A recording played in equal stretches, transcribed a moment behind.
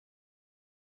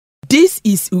This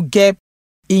is Ugep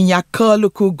in Yakurr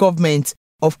local government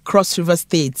of Cross River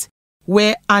State,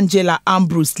 where Angela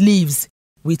Ambrose lives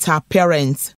with her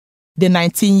parents. The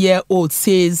 19-year-old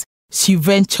says she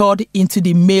ventured into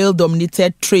the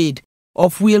male-dominated trade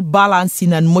of wheel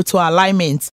balancing and motor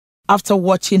alignment after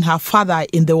watching her father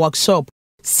in the workshop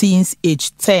since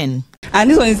age 10. And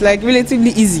this one is like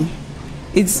relatively easy.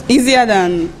 It's easier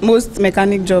than most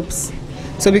mechanic jobs.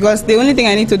 So because the only thing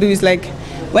I need to do is like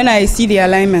when I see the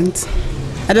alignment,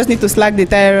 I just need to slack the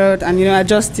tie rod and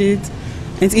adjust it.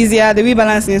 It's easier. The wheel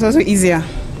balancing is also easier.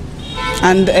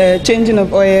 And changing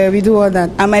of oil, we do all that.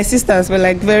 And my sisters were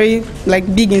like very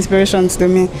big inspirations to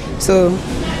me. So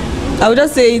I would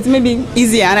just say it's maybe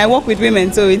easier, and I work with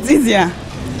women, so it's easier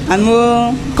and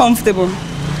more comfortable.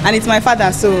 And it's my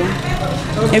father, so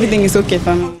everything is okay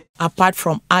for me. Apart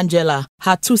from Angela,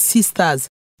 her two sisters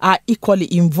are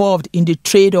equally involved in the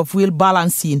trade of wheel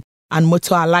balancing and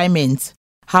motor alignment.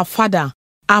 Her father,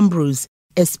 Ambrose,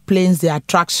 explains the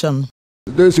attraction.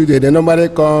 Those who they normally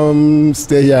come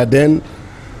stay here, then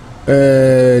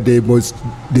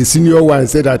the senior one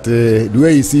said that the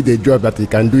way you see the job that he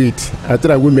can do it. After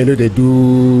that women know they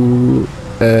do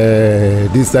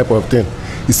this type of thing.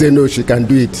 He said no, she can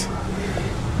do it.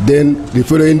 Then the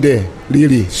following day,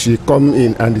 really, she come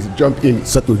in and jump in,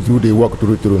 start to do the work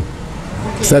through.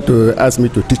 Start to ask me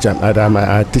to teach her, and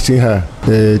I'm teaching her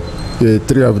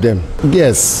three of them.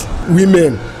 Yes,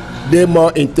 women, they're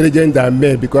more intelligent than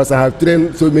men because I have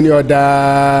trained so many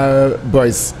other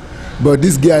boys. But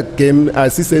this girl came,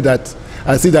 and she said that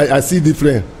I see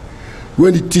different.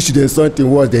 When you teach them something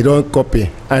words, they don't copy,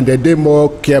 and they're more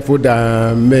careful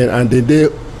than men, and they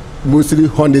mostly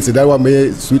honest. That what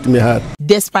may suit me hard.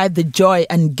 Despite the joy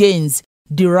and gains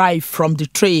derived from the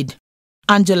trade,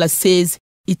 Angela says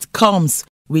it comes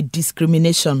with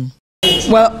discrimination.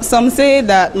 Well, some say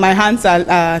that my hands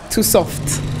are too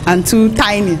soft and too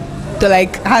tiny to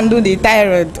handle the tie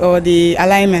rod or the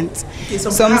alignment. Okay,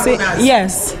 some say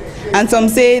yes, and some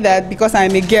say that because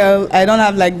I'm a girl, I don't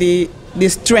have the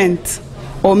strength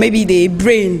or maybe the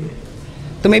brain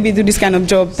to maybe do this kind of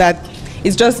job, that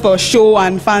it's just for show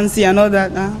and fancy and all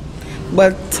that.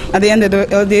 But at the end of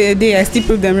the day, I still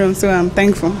prove them wrong, so I'm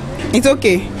thankful. It's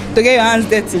okay to get your hands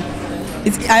dirty.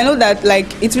 I know that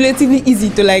it's relatively easy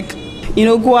to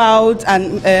go out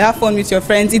and have fun with your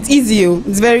friends. It's easy.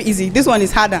 It's very easy. This one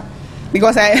is harder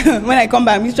because when I come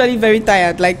back, I'm usually very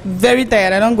tired, very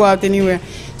tired. I don't go out anywhere.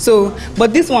 So,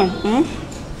 but this one,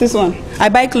 I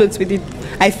buy clothes with it.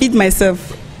 I feed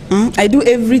myself. I do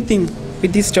everything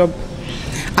with this job.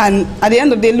 And at the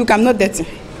end of the day, look, I'm not dirty.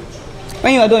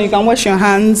 When you are done, you can wash your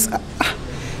hands.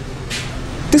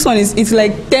 This one it's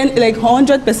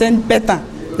 100% better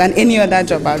than any other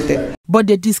job out there. But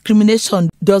the discrimination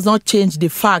does not change the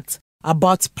fact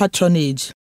about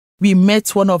patronage. We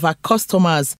met one of our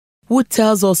customers who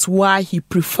tells us why he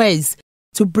prefers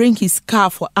to bring his car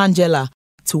for Angela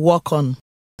to work on.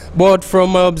 But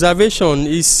from my observation,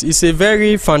 it's a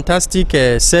very fantastic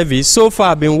service. So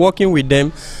far, I've been working with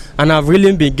them, and I've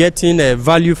really been getting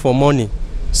value for money.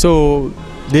 So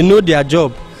they know their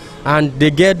job, and they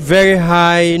get very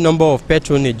high number of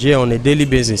patronage here on a daily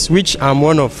basis, which I'm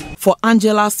one of. For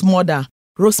Angela's mother,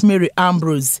 Rosemary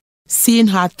Ambrose, seeing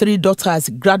her three daughters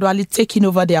gradually taking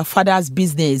over their father's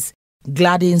business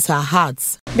gladdens her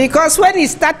heart. Because when it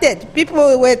started,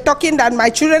 people were talking that my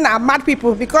children are mad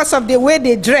people because of the way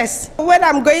they dress. When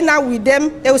I'm going out with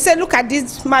them, they will say, look at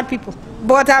these mad people.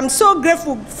 But I'm so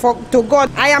grateful to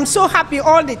God. I am so happy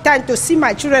all the time to see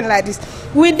my children like this.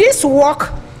 With this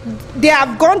work, they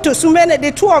have gone to so many.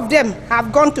 The two of them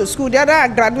have gone to school. The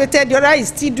other graduated. The other is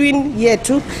still doing year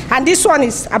 2. And this one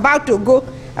is about to go.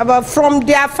 But from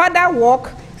their father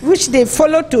work, which they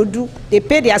follow to do, they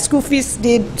pay their school fees,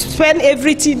 they spend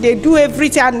everything, they do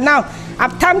everything. And now, I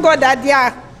thank God that they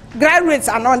are graduates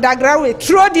and undergraduates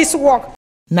through this work.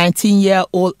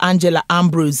 19-year-old Angela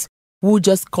Ambrose, who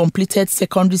just completed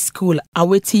secondary school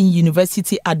awaiting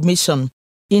university admission,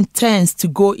 intends to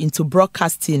go into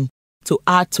broadcasting to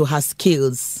add to her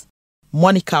skills.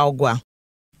 Monica Ogwa,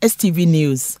 STV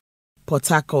News, Port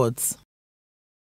Harcourt.